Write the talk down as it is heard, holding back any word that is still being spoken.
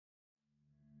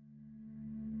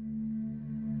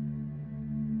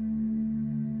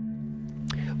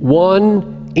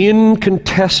One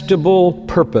incontestable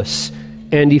purpose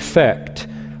and effect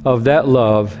of that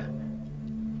love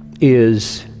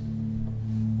is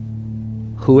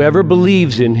whoever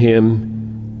believes in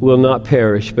him will not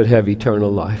perish but have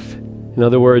eternal life. In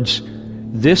other words,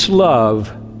 this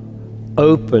love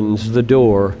opens the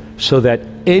door so that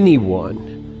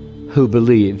anyone who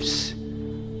believes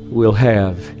will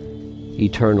have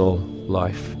eternal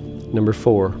life. Number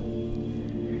 4,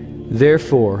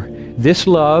 therefore, this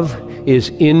love is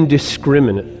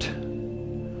indiscriminate.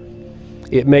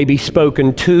 It may be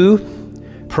spoken to,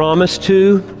 promised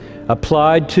to,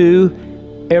 applied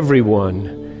to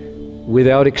everyone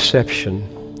without exception,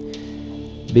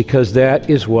 because that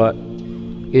is what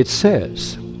it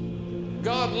says.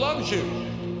 God loves you.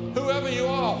 Whoever you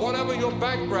are, whatever your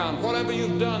background, whatever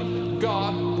you've done,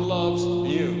 God loves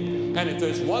you. And if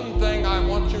there's one thing I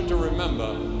want you to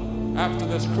remember after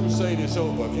this crusade is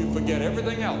over, if you forget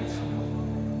everything else,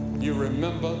 you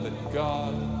remember that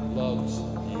God loves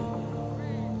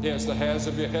you. He has the hairs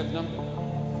of your head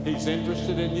numbered. He's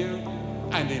interested in you,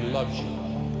 and he loves you.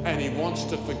 And he wants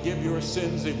to forgive your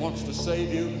sins. He wants to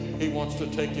save you. He wants to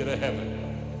take you to heaven.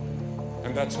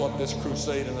 And that's what this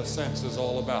crusade, in a sense, is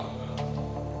all about.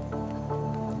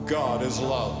 God is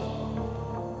love.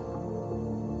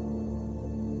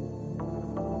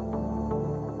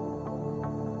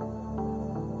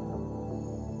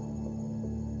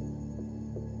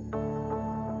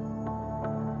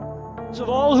 Of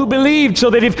all who believed,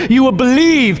 so that if you will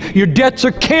believe, your debts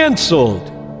are canceled.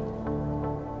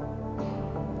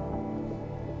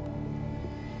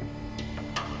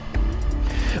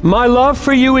 My love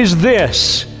for you is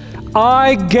this: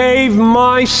 I gave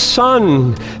my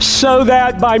Son so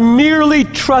that by merely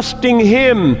trusting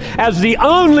him as the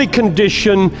only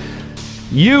condition,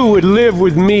 you would live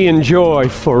with me in joy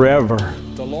forever.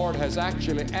 The Lord has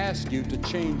actually asked you to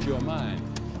change your mind.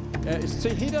 See,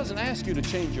 he doesn't ask you to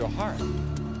change your heart.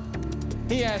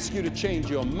 He asks you to change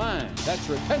your mind. That's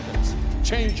repentance.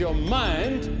 Change your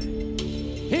mind,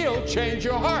 he'll change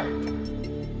your heart.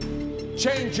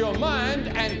 Change your mind,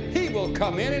 and he will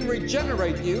come in and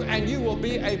regenerate you, and you will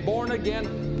be a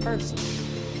born-again person.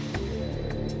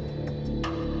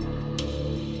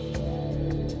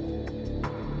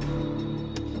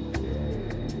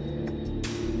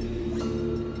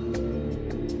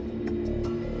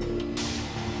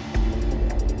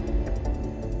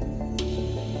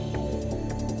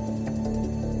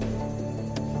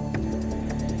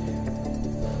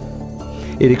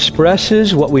 It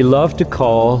expresses what we love to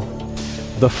call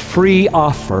the free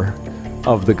offer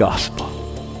of the gospel.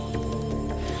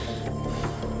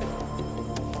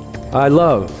 I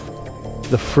love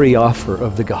the free offer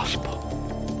of the gospel.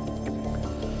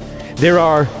 There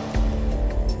are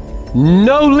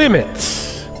no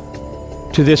limits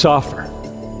to this offer.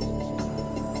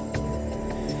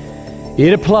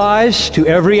 It applies to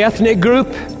every ethnic group,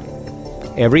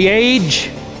 every age,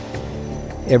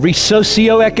 every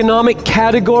socioeconomic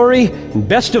category, and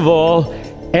best of all,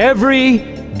 every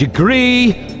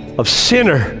degree of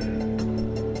sinner.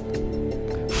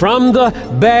 From the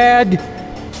bad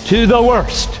to the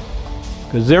worst,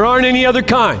 because there aren't any other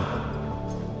kind.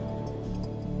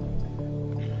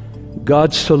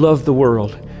 God so loved the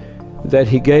world that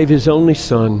he gave his only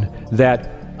Son, that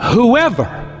whoever,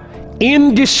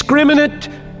 indiscriminate,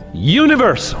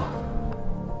 universal,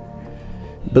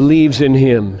 believes in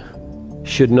him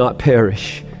should not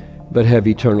perish, but have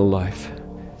eternal life.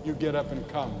 You get up and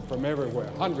come from everywhere,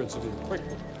 hundreds of you,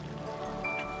 quickly.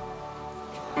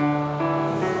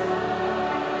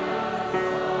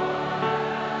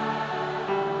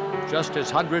 Just as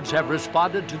hundreds have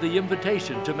responded to the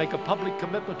invitation to make a public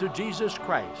commitment to Jesus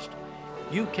Christ,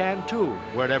 you can too,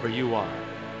 wherever you are.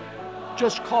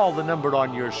 Just call the number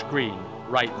on your screen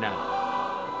right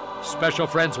now. Special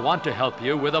friends want to help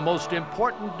you with the most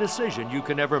important decision you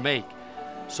can ever make.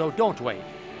 So don't wait.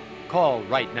 Call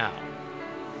right now.